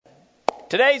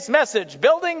Today's message,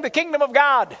 Building the Kingdom of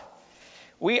God.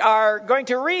 We are going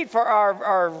to read for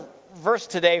our verse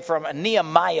today from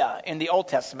Nehemiah in the Old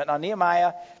Testament. Now,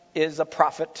 Nehemiah is a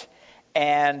prophet,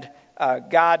 and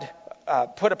God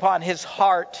put upon his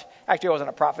heart, actually he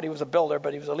wasn't a prophet, he was a builder,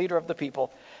 but he was a leader of the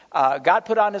people. God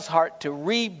put on his heart to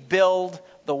rebuild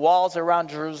the walls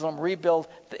around Jerusalem, rebuild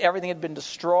everything had been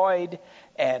destroyed,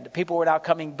 and people were now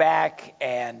coming back,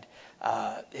 and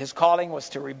his calling was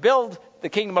to rebuild the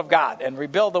kingdom of God and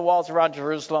rebuild the walls around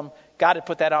Jerusalem. God had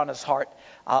put that on his heart.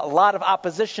 A lot of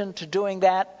opposition to doing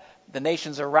that. The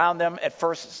nations around them at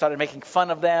first started making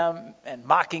fun of them and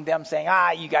mocking them, saying,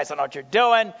 you guys don't know what you're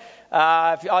doing.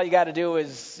 If all you got to do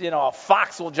is, a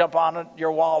fox will jump on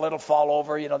your wall, it'll fall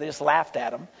over. They just laughed at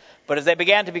them. But as they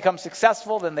began to become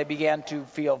successful, then they began to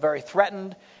feel very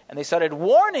threatened, and they started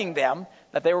warning them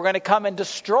that they were going to come and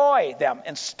destroy them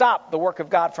and stop the work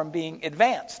of God from being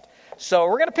advanced. So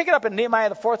we're going to pick it up in Nehemiah,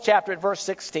 the 4th chapter at verse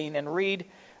 16, and read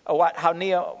how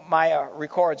Nehemiah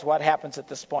records what happens at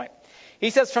this point. He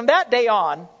says, "From that day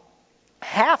on,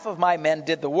 half of my men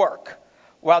did the work,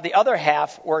 while the other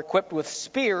half were equipped with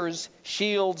spears,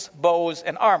 shields, bows,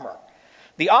 and armor.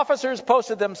 The officers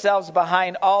posted themselves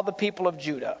behind all the people of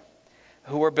Judah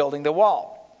who were building the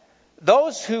wall.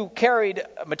 Those who carried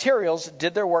materials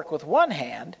did their work with one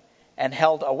hand and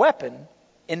held a weapon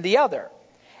in the other.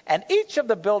 And each of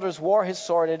the builders wore his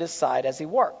sword at his side as he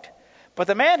worked. But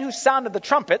the man who sounded the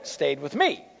trumpet stayed with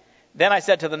me. Then I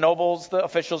said to the nobles, the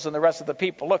officials, and the rest of the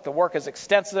people, look, the work is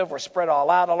extensive. We're spread all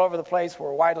out all over the place.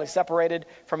 We're widely separated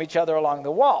from each other along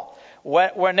the wall.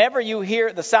 Whenever you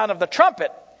hear the sound of the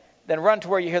trumpet, then run to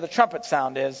where you hear the trumpet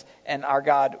sound is, and our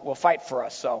God will fight for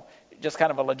us." So just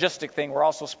kind of a logistic thing. We're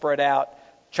also spread out.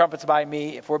 Trumpets by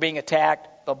me. If we're being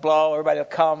attacked, they'll blow. Everybody will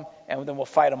come, and then we'll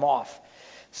fight them off.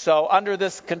 So under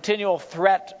this continual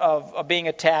threat of being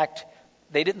attacked,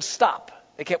 they didn't stop.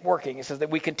 They kept working. It says that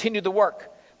we continued the work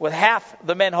with half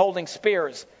the men holding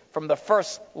spears from the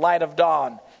first light of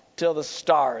dawn till the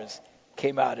stars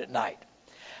came out at night.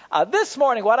 This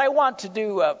morning, what I want to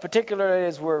do, particularly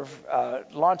as we're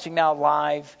launching now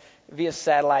live via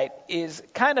satellite, is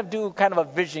kind of a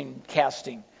vision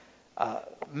casting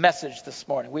message this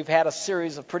morning. We've had a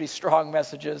series of pretty strong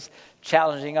messages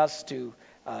challenging us to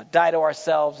die to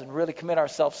ourselves and really commit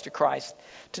ourselves to Christ.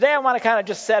 Today I want to kind of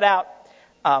just set out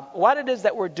what it is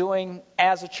that we're doing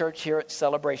as a church here at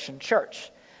Celebration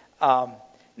Church.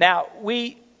 Now,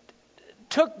 we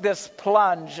took this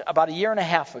plunge about a year and a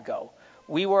half ago.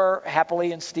 We were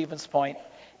happily in Stevens Point,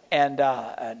 and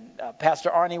Pastor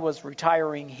Arnie was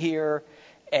retiring here,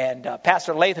 and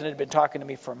Pastor Lathan had been talking to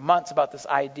me for months about this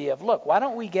idea of, look, why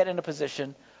don't we get in a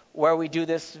position where we do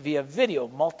this via video,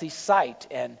 multi-site,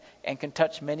 and can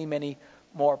touch many, many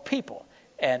more people,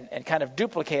 and kind of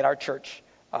duplicate our church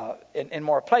in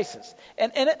more places.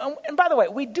 And by the way,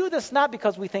 we do this not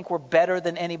because we think we're better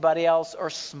than anybody else or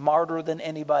smarter than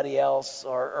anybody else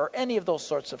or any of those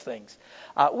sorts of things.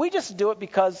 We just do it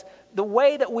because the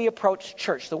way that we approach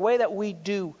church, the way that we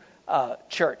do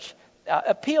church,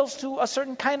 appeals to a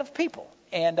certain kind of people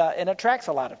and attracts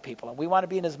a lot of people. And we want to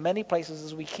be in as many places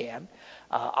as we can.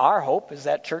 Our hope is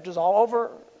that churches all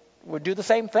over would do the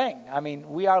same thing. I mean,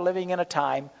 we are living in a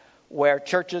time where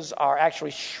churches are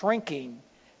actually shrinking.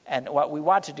 And what we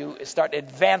want to do is start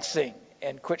advancing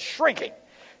and quit shrinking.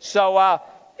 So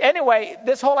anyway,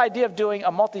 this whole idea of doing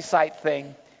a multi-site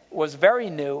thing was very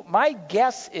new. My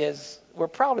guess is we're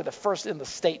probably the first in the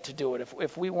state to do it.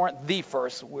 If we weren't the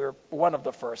first, we're one of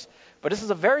the first. But this is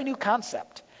a very new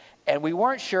concept, and we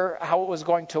weren't sure how it was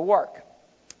going to work.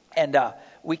 And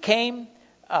we came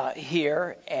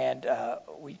here, and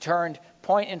we turned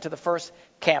Point into the first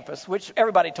campus, which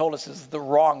everybody told us is the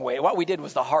wrong way. What we did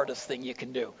was the hardest thing you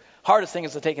can do. Hardest thing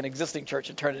is to take an existing church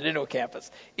and turn it into a campus.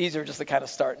 Easier just to kind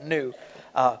of start new.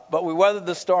 But we weathered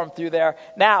the storm through there.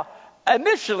 Now,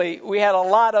 initially, we had a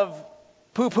lot of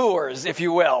poo-pooers, if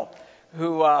you will,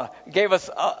 who gave us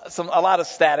a lot of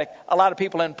static. A lot of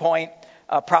people in Point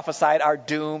prophesied our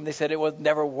doom. They said it would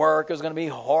never work. It was going to be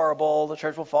horrible. The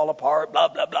church will fall apart, blah,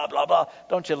 blah, blah, blah, blah.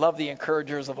 Don't you love the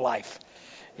encouragers of life?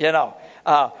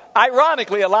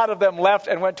 Ironically, a lot of them left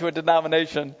and went to a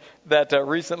denomination that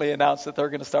recently announced that they're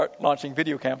going to start launching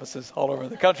video campuses all over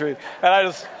the country. And I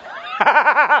just,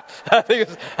 I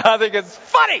think it's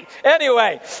funny.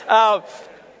 Anyway,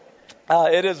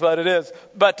 it is what it is.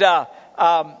 But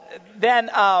then,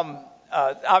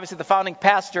 obviously, the founding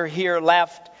pastor here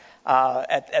left.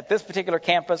 At this particular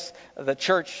campus, the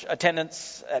church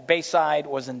attendance at Bayside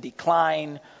was in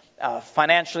decline.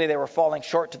 Financially, they were falling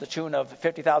short to the tune of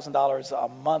 $50,000 a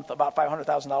month, about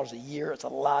 $500,000 a year. It's a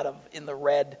lot of in the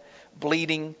red,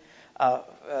 bleeding.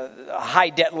 a high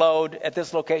debt load at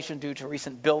this location due to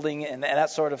recent building and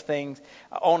that sort of thing.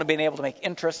 Only being able to make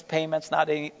interest payments, not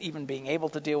even being able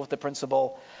to deal with the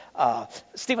principal.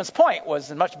 Stevens Point was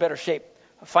in much better shape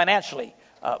financially,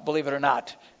 believe it or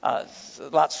not. A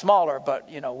lot smaller,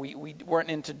 but we weren't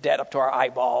into debt up to our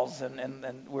eyeballs,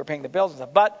 and we were paying the bills and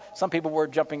stuff. But some people were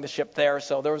jumping the ship there,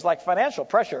 so there was like financial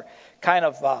pressure kind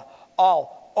of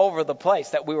all over the place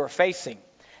that we were facing.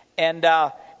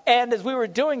 And as we were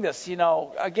doing this,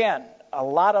 again, a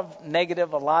lot of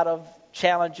negative, a lot of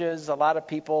challenges, a lot of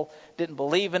people didn't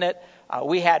believe in it.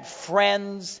 We had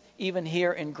friends, even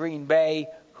here in Green Bay,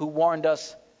 who warned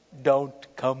us,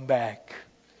 don't come back.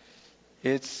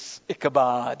 It's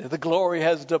Ichabod. The glory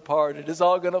has departed. It's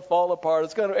all going to fall apart.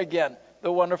 It's going to, again,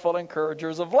 the wonderful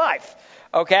encouragers of life.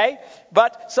 Okay?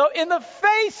 But so in the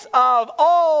face of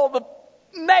all the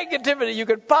negativity you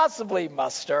could possibly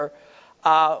muster,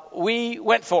 we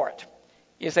went for it.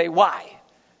 You say, why?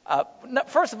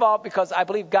 First of all, because I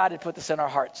believe God had put this in our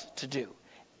hearts to do.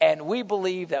 And we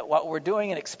believe that what we're doing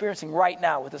and experiencing right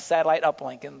now with the satellite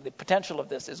uplink and the potential of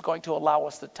this is going to allow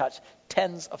us to touch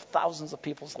tens of thousands of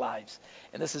people's lives.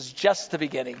 And this is just the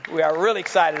beginning. We are really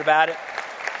excited about it.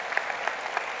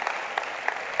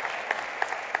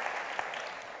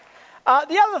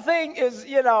 The other thing is,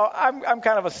 I'm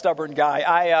kind of a stubborn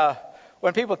guy.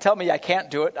 When people tell me I can't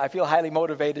do it, I feel highly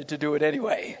motivated to do it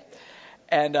anyway.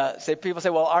 And people say,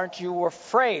 well, aren't you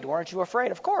afraid? Weren't you afraid?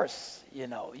 Of course.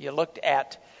 You looked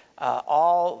at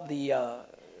all the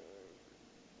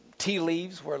tea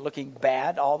leaves were looking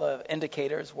bad. All the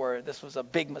indicators were this was a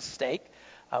big mistake.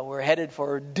 We're headed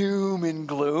for doom and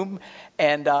gloom.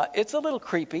 And it's a little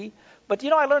creepy. But,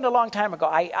 I learned a long time ago,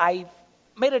 I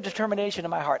made a determination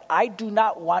in my heart. I do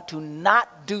not want to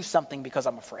not do something because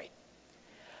I'm afraid.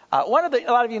 A lot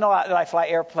of you know that I fly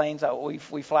airplanes.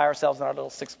 We fly ourselves in our little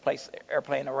 6-place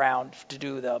airplane around to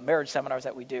do the marriage seminars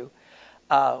that we do.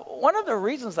 One of the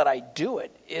reasons that I do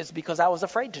it is because I was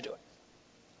afraid to do it.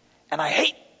 And I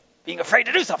hate being afraid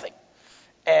to do something.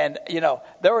 And,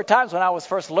 there were times when I was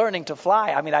first learning to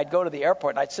fly. I mean, I'd go to the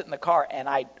airport and I'd sit in the car and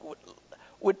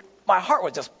my heart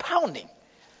was just pounding.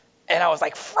 And I was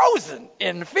like frozen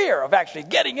in fear of actually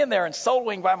getting in there and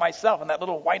soloing by myself in that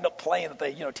little wind-up plane that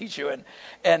they, teach you.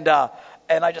 And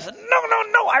I just said,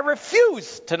 no, I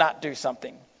refuse to not do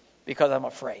something because I'm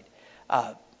afraid.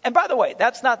 And by the way,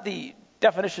 that's not the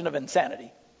definition of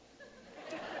insanity.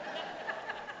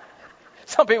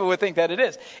 Some people would think that it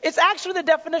is. It's actually the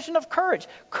definition of courage.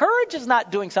 Courage is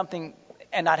not doing something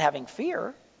and not having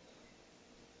fear.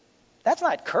 That's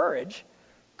not courage.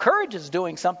 Courage is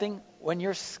doing something when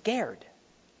you're scared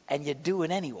and you do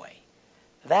it anyway.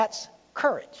 That's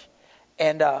courage.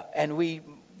 And we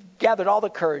gathered all the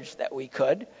courage that we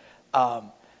could.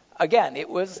 Again, it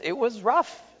was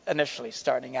rough initially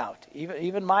starting out.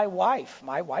 Even my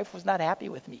wife was not happy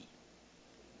with me.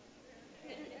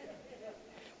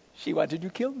 She wanted to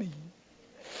kill me.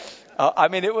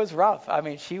 It was rough.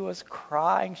 She was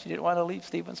crying. She didn't want to leave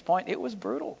Stevens Point. It was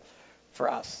brutal for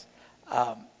us.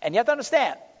 And you have to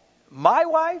understand, my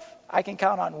wife, I can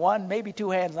count on one, maybe two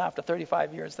hands now after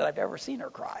 35 years that I've ever seen her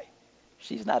cry.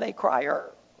 She's not a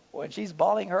crier. When she's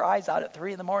bawling her eyes out at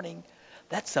 3 a.m,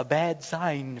 that's a bad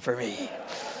sign for me.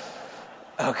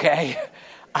 Okay?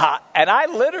 And I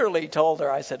literally told her,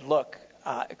 I said, look,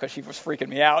 because she was freaking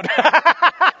me out.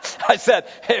 I said,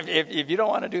 if you don't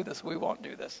want to do this, we won't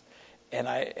do this. And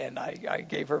I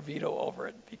gave her veto over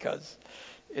it because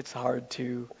it's hard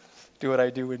to do what I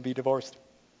do and be divorced.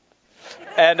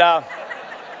 And kind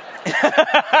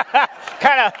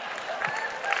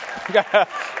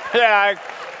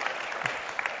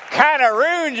of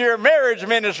ruined your marriage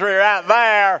ministry right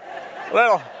there.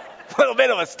 Little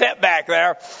bit of a step back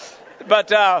there,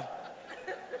 but and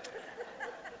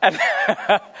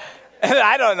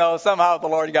I don't know. Somehow the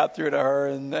Lord got through to her,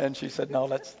 and she said, "No,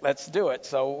 let's do it."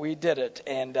 So we did it,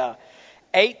 and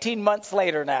 18 months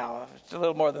later now, a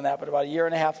little more than that, but about a year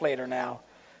and a half later now,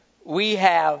 we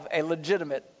have a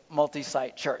legitimate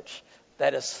multi-site church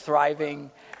that is thriving,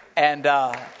 and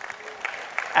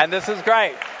this is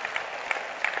great.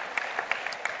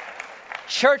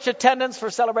 Church attendance for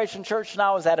Celebration Church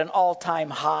now is at an all-time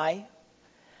high.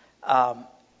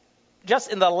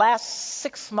 Just in the last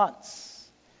 6 months,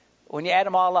 when you add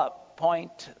them all up,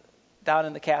 Point, down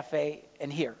in the cafe,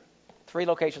 and here, 3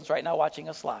 locations right now watching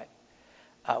us live,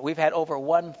 we've had over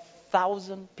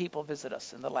 1,000 people visit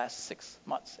us in the last 6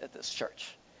 months at this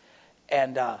church.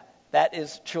 And that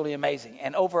is truly amazing.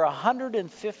 And over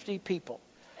 150 people,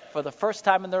 for the first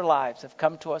time in their lives, have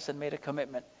come to us and made a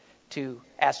commitment to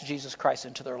ask Jesus Christ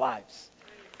into their lives.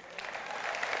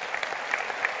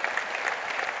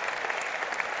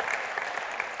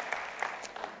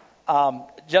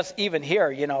 Just even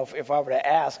here, if I were to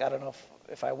ask, I don't know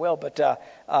if I will, but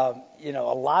a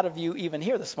lot of you even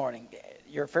here this morning,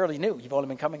 you're fairly new. You've only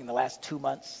been coming in the last 2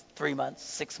 months, 3 months,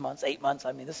 6 months, 8 months.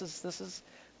 I mean, this is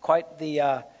quite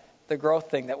the growth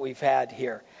thing that we've had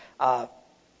here.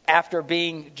 After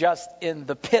being just in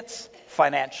the pits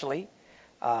financially,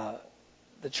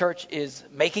 the church is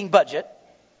making budget,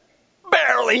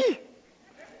 barely.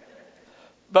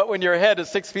 But when your head is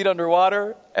 6 feet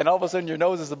underwater and all of a sudden your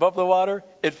nose is above the water,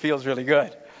 it feels really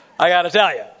good. I got to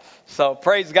tell you. So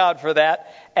praise God for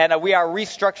that. And we are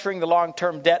restructuring the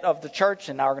long-term debt of the church,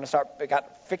 and now we're going to start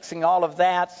fixing all of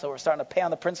that. So we're starting to pay on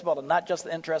the principal and not just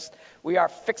the interest. We are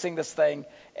fixing this thing,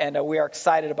 and we are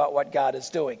excited about what God is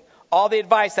doing. All the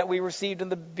advice that we received in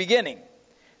the beginning,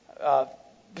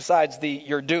 besides the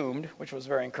 "you're doomed," which was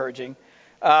very encouraging,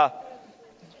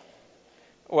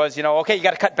 was, okay, you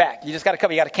got to cut back. You just got to cut.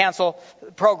 You got to cancel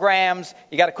programs.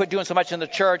 You got to quit doing so much in the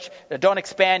church. Don't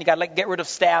expand. You got to get rid of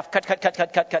staff.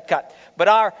 Cut. But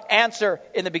our answer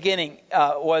in the beginning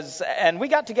was, and we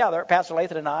got together, Pastor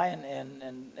Lathan and I,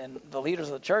 and the leaders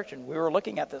of the church, and we were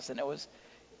looking at this, and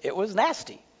it was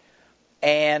nasty.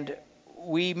 And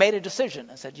we made a decision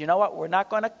and said, you know what? We're not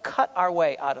going to cut our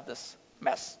way out of this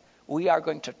mess. We are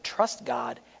going to trust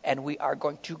God, and we are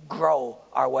going to grow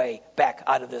our way back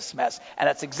out of this mess. And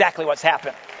that's exactly what's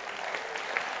happened.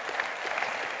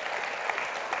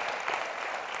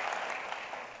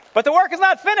 But the work is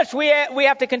not finished. We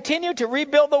have to continue to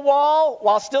rebuild the wall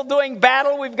while still doing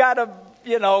battle. We've got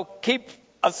to, keep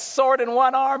a sword in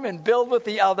one arm and build with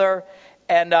the other.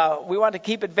 And we want to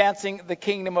keep advancing the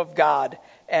kingdom of God.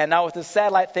 And now with the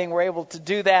satellite thing, we're able to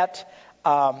do that.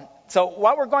 So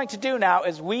what we're going to do now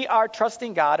is we are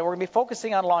trusting God, and we're going to be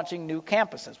focusing on launching new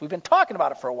campuses. We've been talking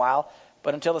about it for a while,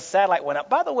 but until the satellite went up.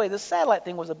 By the way, this satellite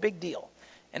thing was a big deal,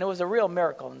 and it was a real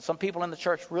miracle. And some people in the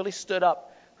church really stood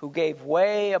up who gave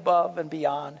way above and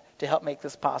beyond to help make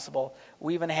this possible.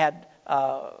 We even had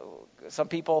some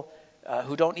people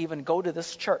who don't even go to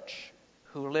this church,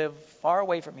 who live far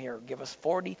away from here, give us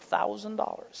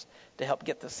 $40,000 to help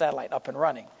get the satellite up and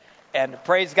running. And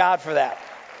praise God for that.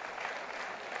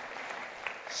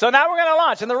 So now we're going to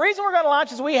launch. And the reason we're going to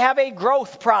launch is we have a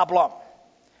growth problem.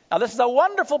 Now, this is a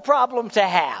wonderful problem to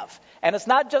have. And it's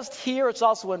not just here. It's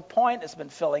also in Point. It's been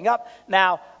filling up.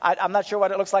 Now, I'm not sure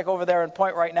what it looks like over there in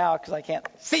Point right now because I can't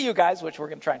see you guys, which we're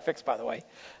going to try and fix, by the way,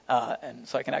 and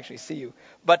so I can actually see you.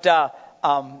 But,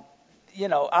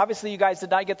 obviously you guys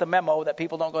did not get the memo that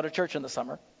people don't go to church in the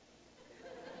summer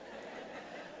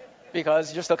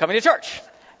because you're still coming to church.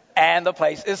 And the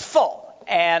place is full.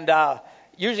 And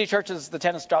usually churches, the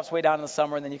attendance drops way down in the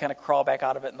summer, and then you kind of crawl back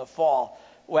out of it in the fall.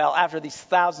 Well, after these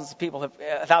thousands of people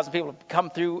have come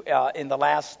through in the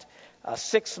last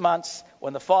 6 months,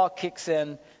 when the fall kicks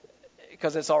in,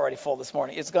 because it's already full this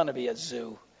morning, it's going to be a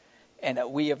zoo. And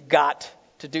we have got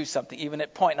to do something, even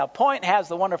at Point. Now, Point has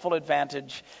the wonderful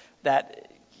advantage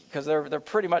that, because they're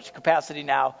pretty much capacity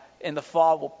now, in the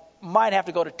fall we'll might have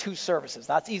to go to 2 services.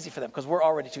 That's easy for them because we're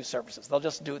already 2 services. They'll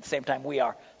just do it at the same time we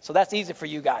are. So that's easy for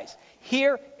you guys.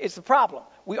 Here is the problem.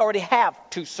 We already have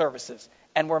 2 services,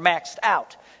 and we're maxed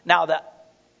out. Now, the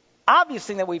obvious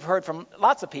thing that we've heard from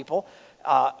lots of people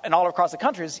and all across the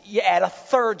country is you add a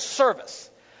 3rd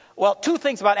service. Well, 2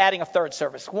 things about adding a 3rd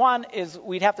service. One is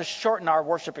we'd have to shorten our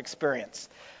worship experience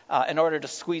in order to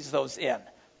squeeze those in.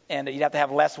 And you'd have to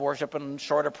have less worship and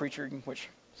shorter preaching, which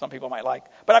some people might like.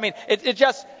 But I mean, it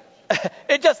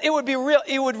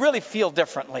would really feel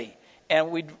differently.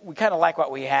 And we kind of like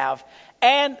what we have.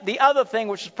 And the other thing,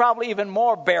 which is probably even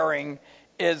more bearing,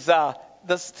 is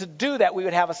to do that, we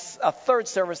would have a 3rd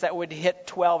service that would hit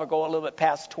 12 or go a little bit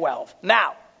past 12.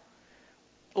 Now,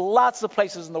 lots of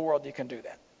places in the world you can do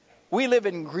that. We live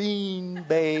in Green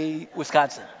Bay,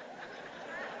 Wisconsin.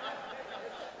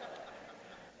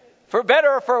 For better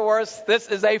or for worse, this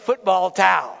is a football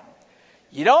town.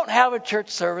 You don't have a church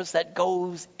service that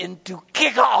goes into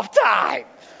kickoff time.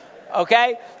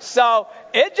 Okay? So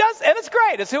and it's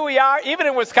great. It's who we are. Even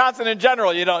in Wisconsin in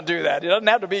general, you don't do that. It doesn't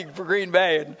have to be for Green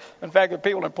Bay. And in fact, the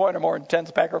people in Point are more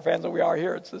intense Packer fans than we are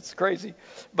here. It's crazy.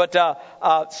 But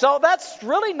so that's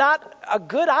really not a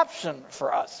good option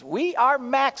for us. We are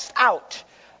maxed out.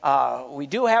 We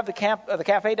do have the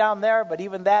cafe down there, but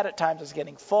even that at times is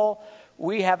getting full.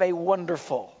 We have a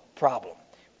wonderful problem.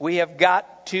 We have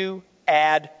got to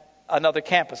add another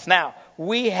campus. Now,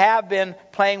 we have been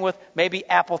playing with maybe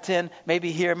Appleton,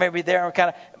 maybe here, maybe there, and kind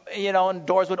of, and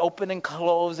doors would open and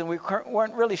close, and we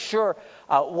weren't really sure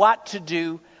what to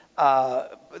do.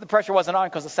 The pressure wasn't on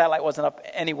because the satellite wasn't up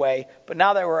anyway, but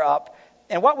now that we're up,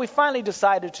 and what we finally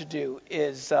decided to do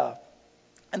is, and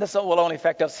this will only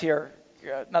affect us here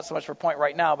not so much for Point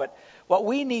right now, but what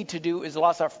we need to do is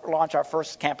launch our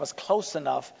first campus close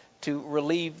enough to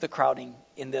relieve the crowding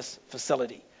in this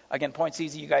facility. Again, Point's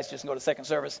easy. You guys just go to second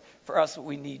service. For us,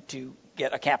 we need to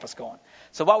get a campus going.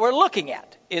 So what we're looking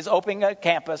at is opening a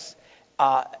campus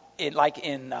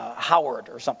in Howard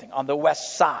or something on the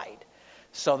west side,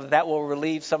 so that will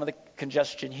relieve some of the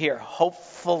congestion here.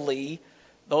 Hopefully,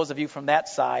 those of you from that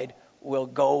side will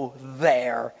go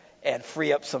there and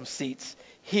free up some seats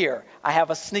here. I have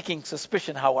a sneaking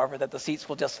suspicion, however, that the seats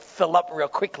will just fill up real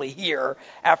quickly here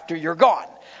after you're gone,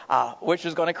 which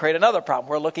is going to create another problem.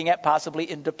 We're looking at possibly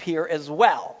in De Pere as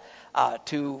well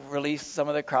to release some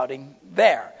of the crowding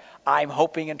there. I'm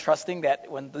hoping and trusting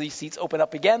that when these seats open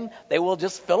up again, they will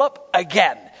just fill up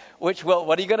again, which will,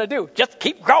 what are you going to do? Just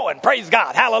keep growing. Praise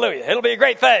God. Hallelujah. It'll be a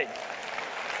great thing.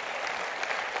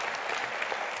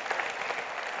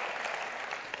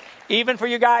 Even for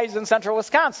you guys in central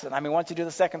Wisconsin. I mean, once you do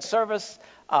the second service,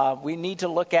 we need to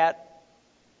look at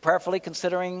prayerfully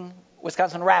considering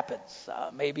Wisconsin Rapids,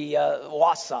 maybe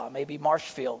Wausau, maybe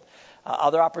Marshfield,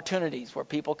 other opportunities where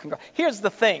people can go. Here's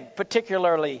the thing,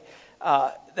 particularly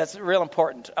that's real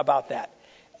important about that.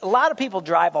 A lot of people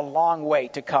drive a long way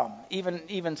to come,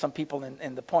 even some people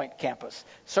in the Point campus.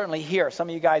 Certainly here, some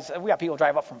of you guys, we got people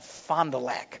drive up from Fond du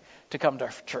Lac to come to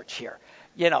church here.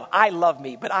 You know, I love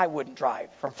me, but I wouldn't drive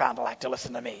from Fond du Lac to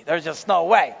listen to me. There's just no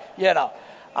way, you know.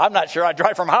 I'm not sure I'd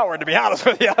drive from Howard, to be honest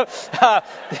with you.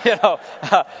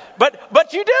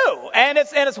 But you do, and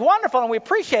it's wonderful, and we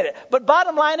appreciate it. But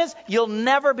bottom line is, you'll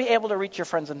never be able to reach your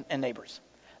friends and neighbors.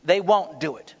 They won't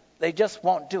do it. They just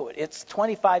won't do it. It's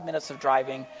 25 minutes of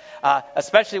driving,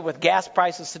 especially with gas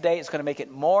prices today. It's going to make it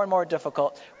more and more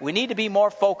difficult. We need to be more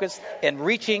focused in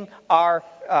reaching our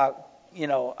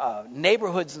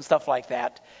neighborhoods and stuff like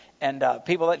that, and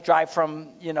people that drive from,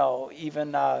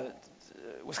 even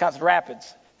Wisconsin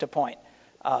Rapids to Point.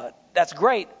 That's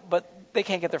great, but they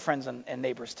can't get their friends and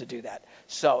neighbors to do that.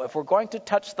 So if we're going to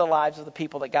touch the lives of the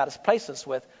people that God has placed us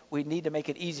with, we need to make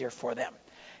it easier for them.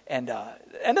 And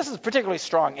this is particularly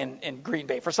strong in Green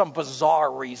Bay. For some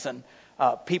bizarre reason,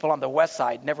 people on the west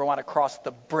side never want to cross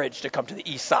the bridge to come to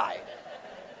the east side.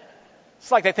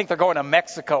 It's like they think they're going to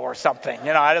Mexico or something.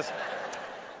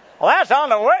 Well, that's on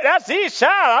the way. That's the east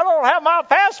side. I don't have my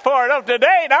passport up to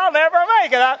date. I'll never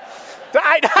make it.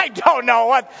 I don't know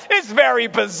what. It's very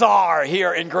bizarre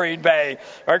here in Green Bay.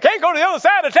 Or can't go to the other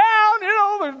side of town.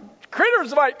 The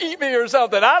critters might eat me or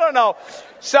something. I don't know.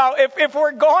 So if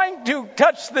we're going to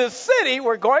touch this city,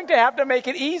 we're going to have to make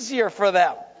it easier for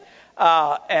them.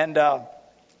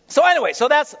 So anyway, so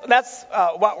that's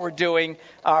what we're doing.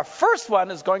 Our first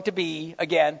one is going to be,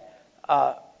 again,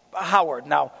 Howard.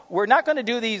 Now, we're not going to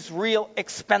do these real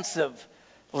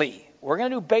expensively. We're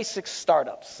going to do basic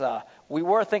startups. We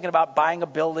were thinking about buying a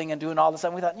building and doing all this,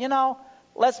 and we thought,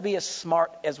 let's be as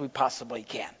smart as we possibly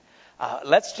can.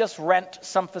 Let's just rent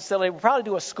some facility. We'll probably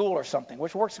do a school or something,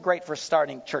 which works great for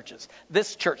starting churches.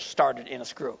 This church started in a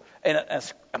school. A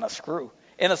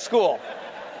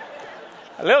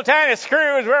little tiny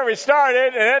screw is where we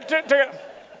started, and it took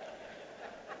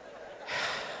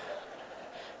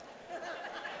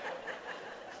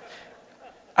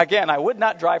Again, I would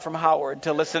not drive from Howard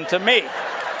to listen to me,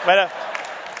 but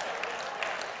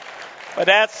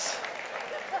that's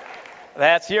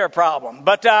your problem.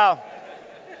 But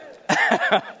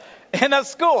in a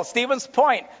school, Stevens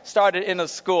Point started in a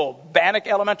school, Bannock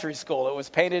Elementary School. It was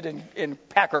painted in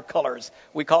Packer colors.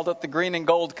 We called it the Green and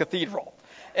Gold Cathedral,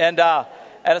 and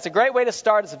it's a great way to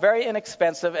start. It's very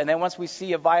inexpensive, and then once we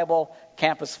see a viable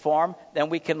campus form, then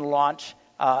we can launch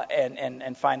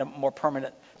and find a more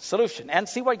permanent solution and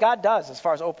see what God does as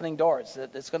far as opening doors.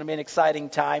 It's going to be an exciting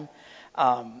time.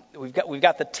 We've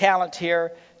got the talent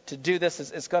here to do this.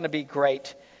 It's going to be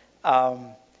great.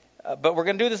 But we're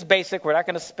going to do this basic. We're not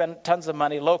going to spend tons of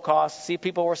money, low cost, see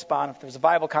people respond. If there's a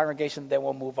viable congregation, then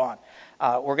we'll move on.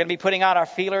 We're going to be putting out our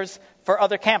feelers for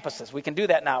other campuses. We can do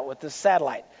that now with this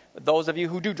satellite. Those of you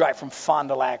who do drive from Fond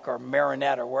du Lac or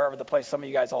Marinette or wherever the place some of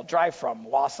you guys all drive from,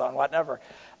 Wausau and whatever,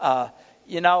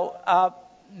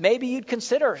 maybe you'd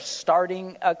consider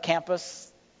starting a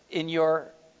campus in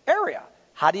your area.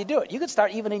 How do you do it? You can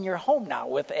start even in your home now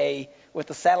with a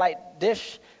satellite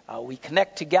dish. We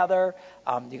connect together.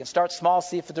 You can start small,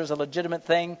 see if there's a legitimate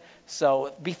thing.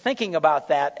 So be thinking about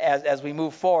that as we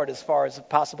move forward as far as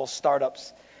possible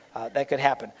startups that could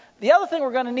happen. The other thing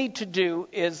we're going to need to do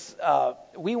is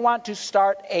we want to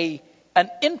start an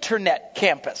internet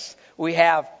campus. We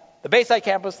have the Bayside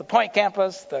campus, the Point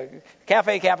campus, the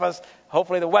Cafe campus,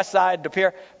 hopefully the West Side, De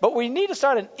Pere. But we need to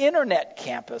start an internet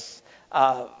campus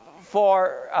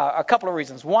for a couple of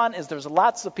reasons. One is there's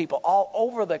lots of people all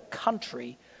over the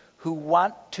country who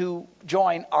want to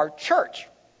join our church.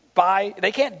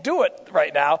 They can't do it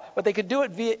right now, but they could do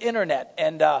it via internet.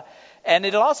 And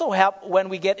it'll also help when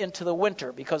we get into the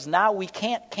winter, because now we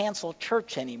can't cancel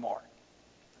church anymore.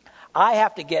 I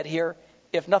have to get here,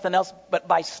 if nothing else, but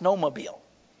by snowmobile.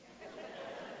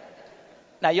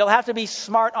 Now, you'll have to be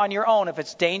smart on your own. If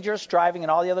it's dangerous driving and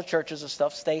all the other churches and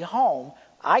stuff, stay home.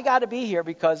 I got to be here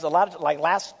because a lot of, like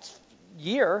last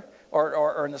year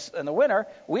or in the winter,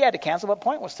 we had to cancel, but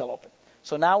Point was still open.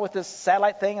 So now with this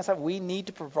satellite thing and stuff, we need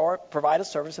to provide a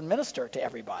service and minister to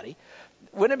everybody.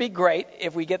 Wouldn't it be great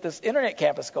if we get this internet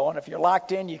campus going? If you're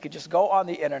locked in, you could just go on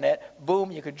the internet. Boom,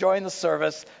 you could join the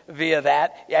service via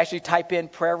that. You actually type in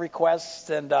prayer requests.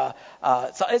 And so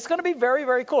it's going to be very,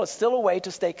 very cool. It's still a way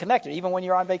to stay connected, even when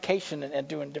you're on vacation and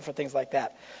doing different things like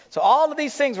that. So all of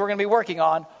these things we're going to be working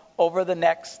on over the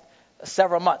next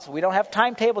several months. We don't have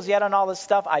timetables yet on all this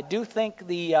stuff. I do think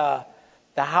the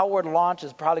Howard launch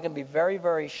is probably going to be very,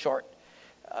 very short,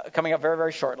 coming up very,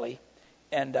 very shortly.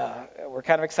 And we're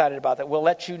kind of excited about that. We'll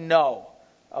let you know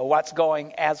what's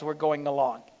going as we're going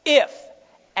along. If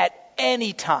at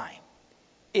any time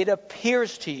it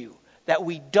appears to you that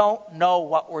we don't know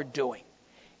what we're doing,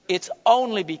 it's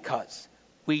only because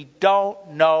we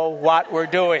don't know what we're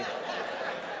doing.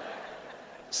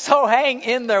 So hang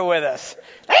in there with us.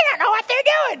 They don't know what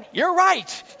they're doing. You're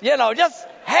right. Just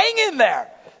hang in there.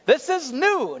 This is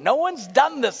new. No one's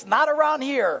done this, not around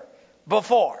here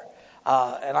before.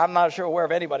 And I'm not sure aware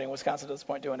of anybody in Wisconsin at this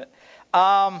point doing it. Where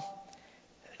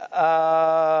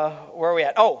are we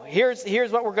at? Oh,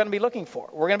 here's what we're going to be looking for.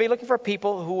 We're going to be looking for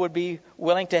people who would be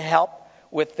willing to help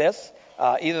with this,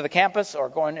 either the campus or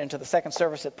going into the second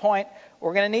service at Point.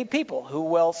 We're going to need people who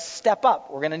will step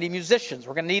up. We're going to need musicians.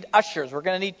 We're going to need ushers. We're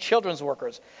going to need children's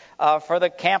workers for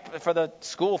the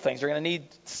school things. We're going to need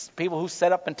people who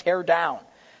set up and tear down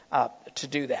to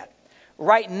do that.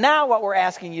 Right now, what we're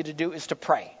asking you to do is to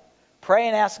pray. Pray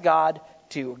and ask God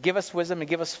to give us wisdom and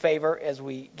give us favor as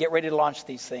we get ready to launch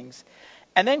these things.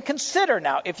 And then consider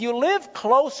now, if you live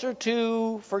closer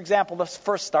to, for example, the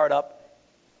first startup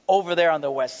over there on the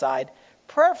west side,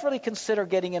 prayerfully consider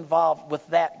getting involved with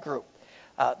that group.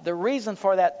 The reason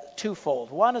for that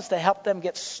twofold. One is to help them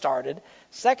get started.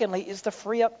 Secondly is to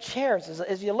free up chairs.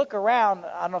 As you look around,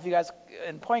 I don't know if you guys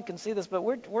in Point can see this, but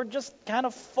we're just kind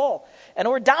of full. And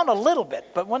we're down a little bit.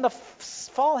 But when the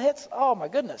fall hits, oh my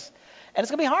goodness. And it's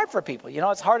going to be hard for people.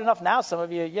 It's hard enough now. Some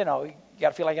of you, you got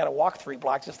to feel like you got to walk 3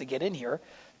 blocks just to get in here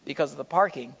because of the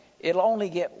parking. It'll only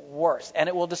get worse, and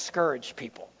it will discourage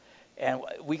people. And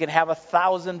we can have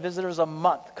 1,000 visitors a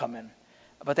month come in,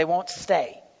 but they won't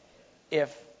stay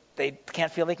if they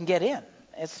can't feel they can get in.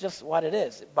 It's just what it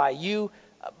is. By you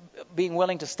being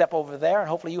willing to step over there, and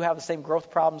hopefully you have the same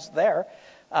growth problems there,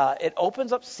 it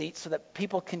opens up seats so that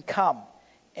people can come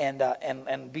and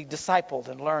be discipled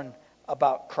and learn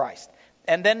about Christ.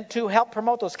 And then to help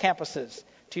promote those campuses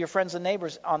to your friends and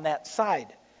neighbors on that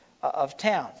side of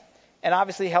town. And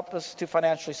obviously help us to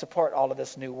financially support all of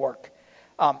this new work.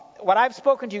 What I've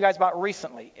spoken to you guys about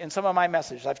recently in some of my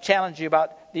messages, I've challenged you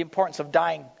about the importance of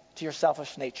dying to your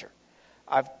selfish nature.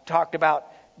 I've talked about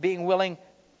being willing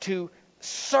to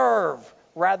serve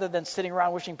rather than sitting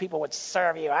around wishing people would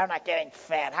serve you. I'm not getting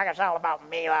fed. How come it's all about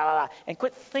me? Blah, blah, blah. And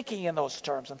quit thinking in those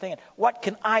terms and thinking, what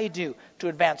can I do to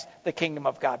advance the kingdom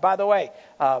of God? By the way,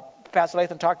 Pastor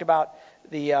Latham talked about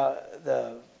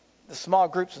the small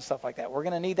groups and stuff like that. We're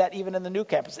going to need that even in the new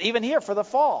campus, even here for the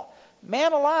fall.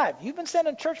 Man alive, you've been sitting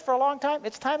in church for a long time.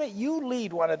 It's time that you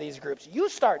lead one of these groups. You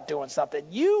start doing something.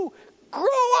 You grow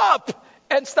up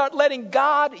and start letting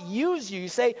God use you. You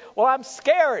say, well, I'm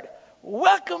scared.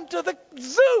 Welcome to the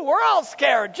zoo. We're all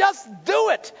scared. Just do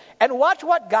it and watch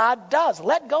what God does.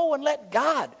 Let go and let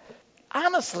God.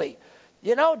 Honestly,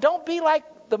 don't be like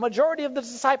the majority of the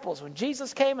disciples. When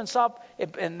Jesus came and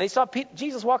they saw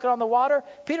Jesus walking on the water,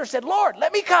 Peter said, Lord,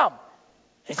 let me come.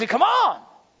 He said, come on.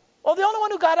 Well, the only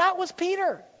one who got out was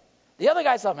Peter. The other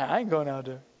guy said, I ain't going out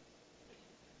there.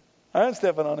 I ain't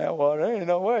stepping on that water. There ain't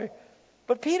no way.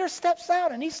 But Peter steps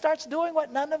out and he starts doing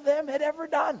what none of them had ever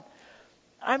done.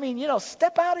 I mean,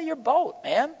 step out of your boat,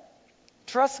 man.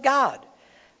 Trust God.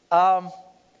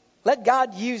 Let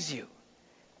God use you.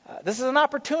 This is an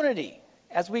opportunity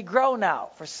as we grow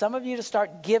now for some of you to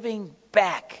start giving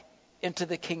back into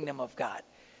the kingdom of God.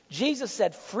 Jesus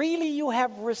said, freely you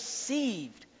have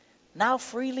received, now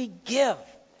freely give.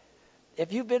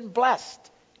 If you've been blessed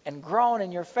and grown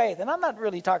in your faith, and I'm not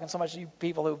really talking so much to you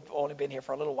people who've only been here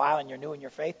for a little while and you're new in your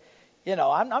faith.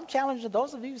 I'm challenging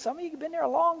those of you. Some of you have been there a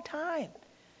long time.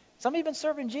 Some of you have been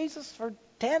serving Jesus for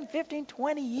 10, 15,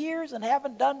 20 years and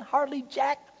haven't done hardly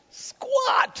jack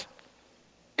squat.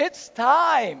 It's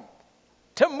time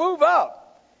to move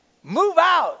up, move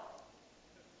out,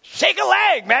 shake a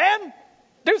leg, man.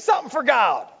 Do something for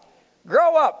God.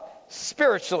 Grow up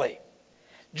spiritually.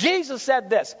 Jesus said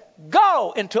this,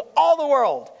 go into all the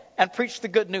world and preach the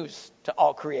good news to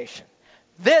all creation.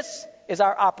 This is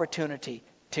our opportunity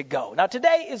to go. Now,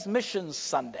 today is Missions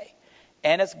Sunday,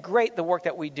 and it's great the work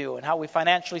that we do and how we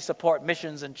financially support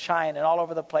missions in China and all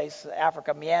over the place,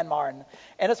 Africa, Myanmar,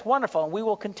 and it's wonderful, and we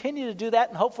will continue to do that,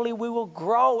 and hopefully we will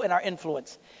grow in our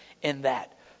influence in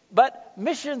that. But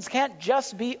missions can't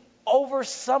just be over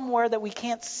somewhere that we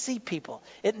can't see people.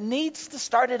 It needs to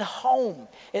start at home.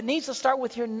 It needs to start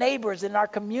with your neighbors in our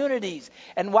communities.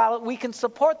 And while we can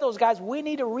support those guys, we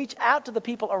need to reach out to the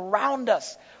people around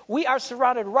us. We are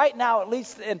surrounded right now, at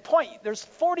least in Point, there's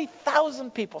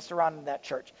 40,000 people surrounding that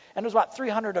church. And there's about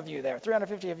 300 of you there,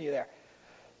 350 of you there.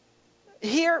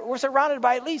 Here, we're surrounded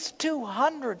by at least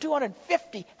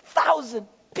 250,000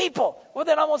 people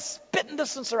within almost spitting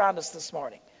distance around us this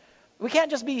morning. We can't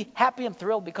just be happy and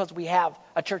thrilled because we have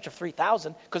a church of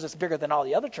 3,000 because it's bigger than all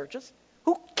the other churches.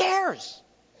 Who cares?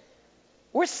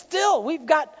 We've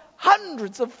got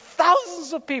hundreds of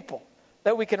thousands of people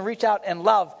that we can reach out and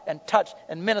love and touch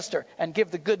and minister and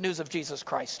give the good news of Jesus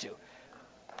Christ to.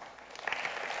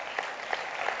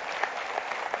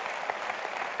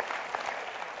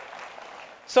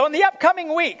 So in the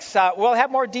upcoming weeks, we'll have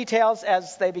more details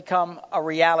as they become a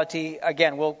reality.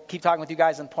 Again, we'll keep talking with you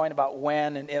guys in Point about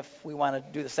when and if we want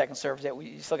to do the second service.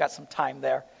 We still got some time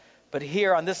there. But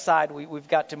here on this side, we've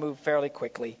got to move fairly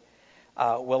quickly.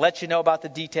 We'll let you know about the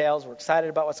details. We're excited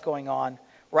about what's going on.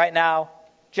 Right now,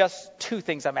 just two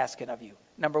things I'm asking of you.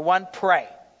 Number one, pray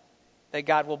that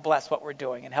God will bless what we're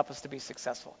doing and help us to be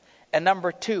successful. And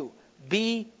number two,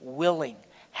 be willing.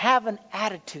 Have an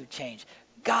attitude change.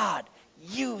 God,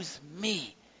 use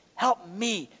me. Help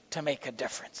me to make a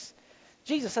difference.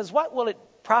 Jesus says, what will it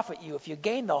profit you if you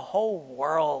gain the whole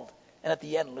world and at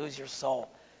the end lose your soul?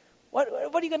 What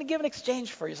are you going to give in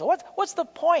exchange for your soul? What's the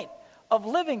point of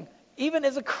living even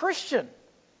as a Christian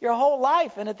your whole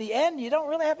life and at the end you don't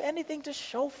really have anything to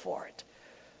show for it?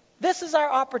 This is our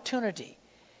opportunity.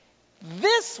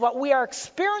 What we are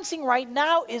experiencing right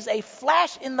now is a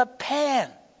flash in the pan.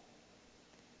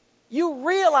 You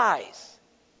realize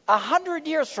 100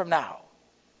 years from now,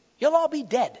 you'll all be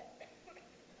dead.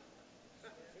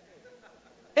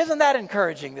 Isn't that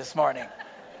encouraging this morning?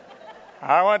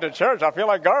 I went to church. I feel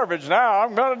like garbage now.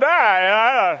 I'm going to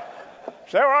die.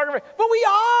 But we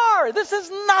are. This is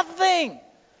nothing.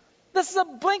 This is a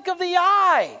blink of the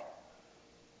eye.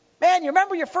 Man, you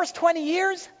remember your first 20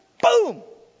 years? Boom.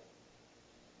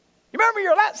 You remember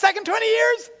your second 20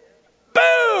 years?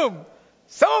 Boom.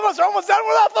 Some of us are almost done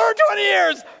with our third 20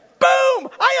 years. Boom!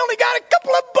 I only got a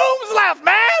couple of booms left,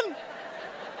 man!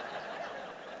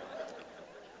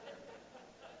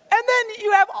 And then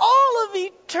you have all of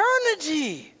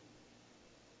eternity.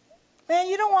 Man,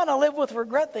 you don't want to live with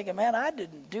regret thinking, man, I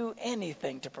didn't do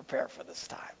anything to prepare for this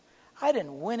time. I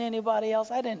didn't win anybody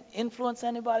else. I didn't influence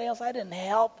anybody else. I didn't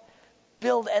help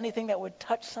build anything that would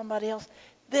touch somebody else.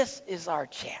 This is our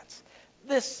chance.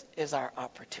 This is our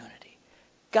opportunity.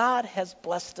 God has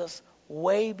blessed us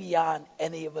way beyond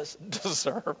any of us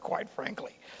deserve, quite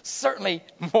frankly. Certainly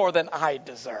more than I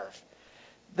deserve.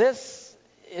 This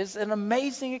is an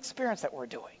amazing experience that we're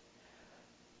doing.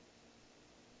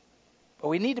 But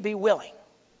we need to be willing.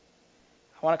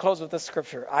 I want to close with this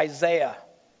scripture. Isaiah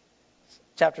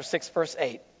chapter 6, verse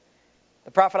 8.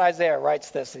 The prophet Isaiah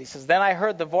writes this. He says, then I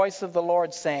heard the voice of the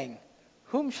Lord saying,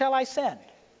 whom shall I send?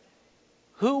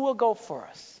 Who will go for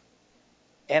us?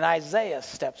 And Isaiah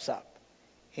steps up.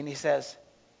 And he says,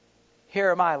 here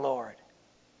am I, Lord.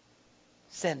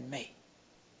 Send me.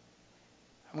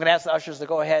 I'm going to ask the ushers to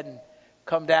go ahead and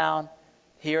come down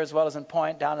here as well as in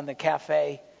Point, down in the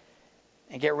cafe,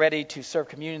 and get ready to serve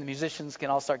communion. The musicians can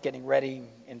all start getting ready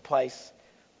in place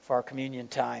for our communion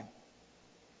time.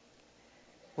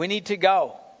 We need to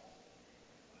go.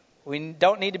 We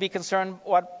don't need to be concerned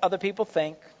what other people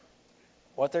think,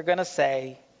 what they're going to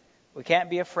say. We can't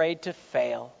be afraid to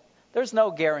fail. There's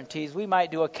no guarantees. We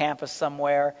might do a campus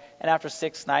somewhere, and after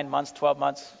 6, 9 months, 12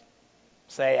 months,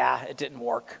 say, it didn't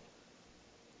work.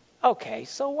 Okay,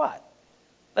 so what?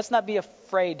 Let's not be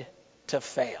afraid to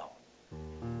fail.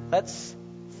 Let's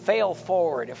fail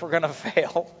forward. If we're going to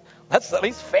fail, let's at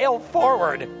least fail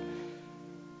forward.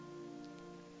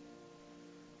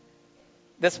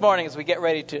 This morning, as we get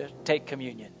ready to take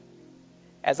communion,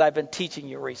 as I've been teaching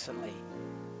you recently,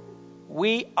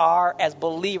 we are, as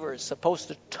believers, supposed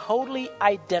to totally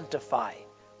identify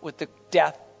with the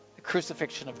death, the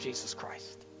crucifixion of Jesus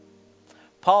Christ.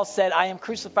 Paul said, I am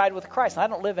crucified with Christ, and I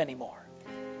don't live anymore.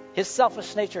 His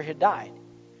selfish nature had died.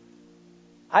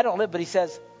 I don't live, but he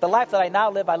says, the life that I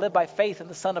now live, I live by faith in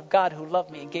the Son of God who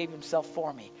loved me and gave himself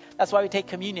for me. That's why we take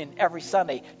communion every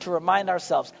Sunday, to remind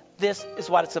ourselves, this is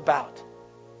what it's about.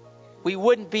 We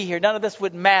wouldn't be here. None of this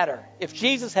would matter. If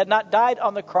Jesus had not died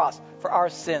on the cross for our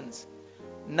sins,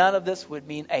 none of this would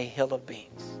mean a hill of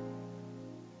beans.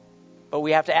 But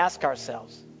we have to ask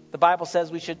ourselves. The Bible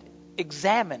says we should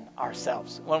examine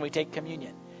ourselves when we take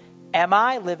communion. Am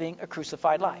I living a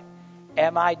crucified life?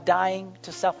 Am I dying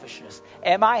to selfishness?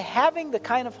 Am I having the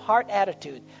kind of heart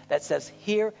attitude that says,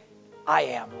 here I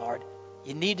am, Lord.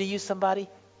 You need to use somebody?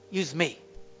 Use me.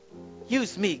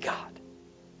 Use me, God.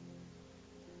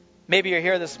 Maybe you're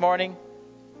here this morning,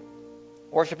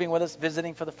 worshiping with us,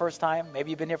 visiting for the first time. Maybe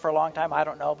you've been here for a long time. I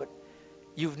don't know, but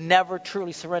you've never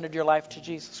truly surrendered your life to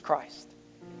Jesus Christ.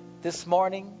 This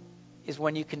morning is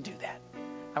when you can do that.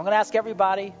 I'm going to ask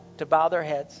everybody to bow their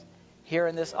heads here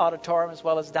in this auditorium as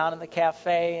well as down in the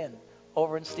cafe and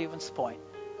over in Stevens Point.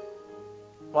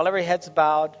 While every head's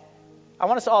bowed, I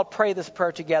want us to all pray this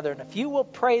prayer together. And if you will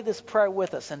pray this prayer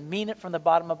with us and mean it from the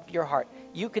bottom of your heart,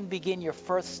 you can begin your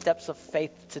first steps of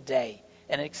faith today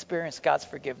and experience God's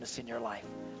forgiveness in your life.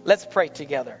 Let's pray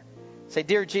together. Say,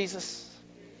 Dear Jesus,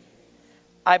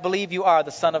 I believe you are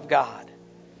the Son of God,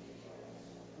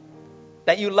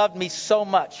 that you loved me so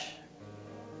much,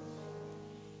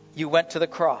 you went to the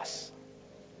cross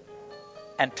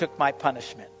and took my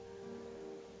punishment.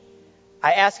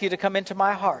 I ask you to come into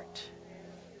my heart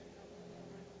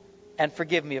and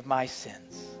forgive me of my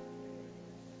sins.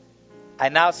 I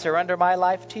now surrender my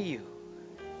life to you.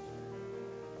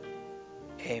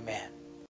 Amen.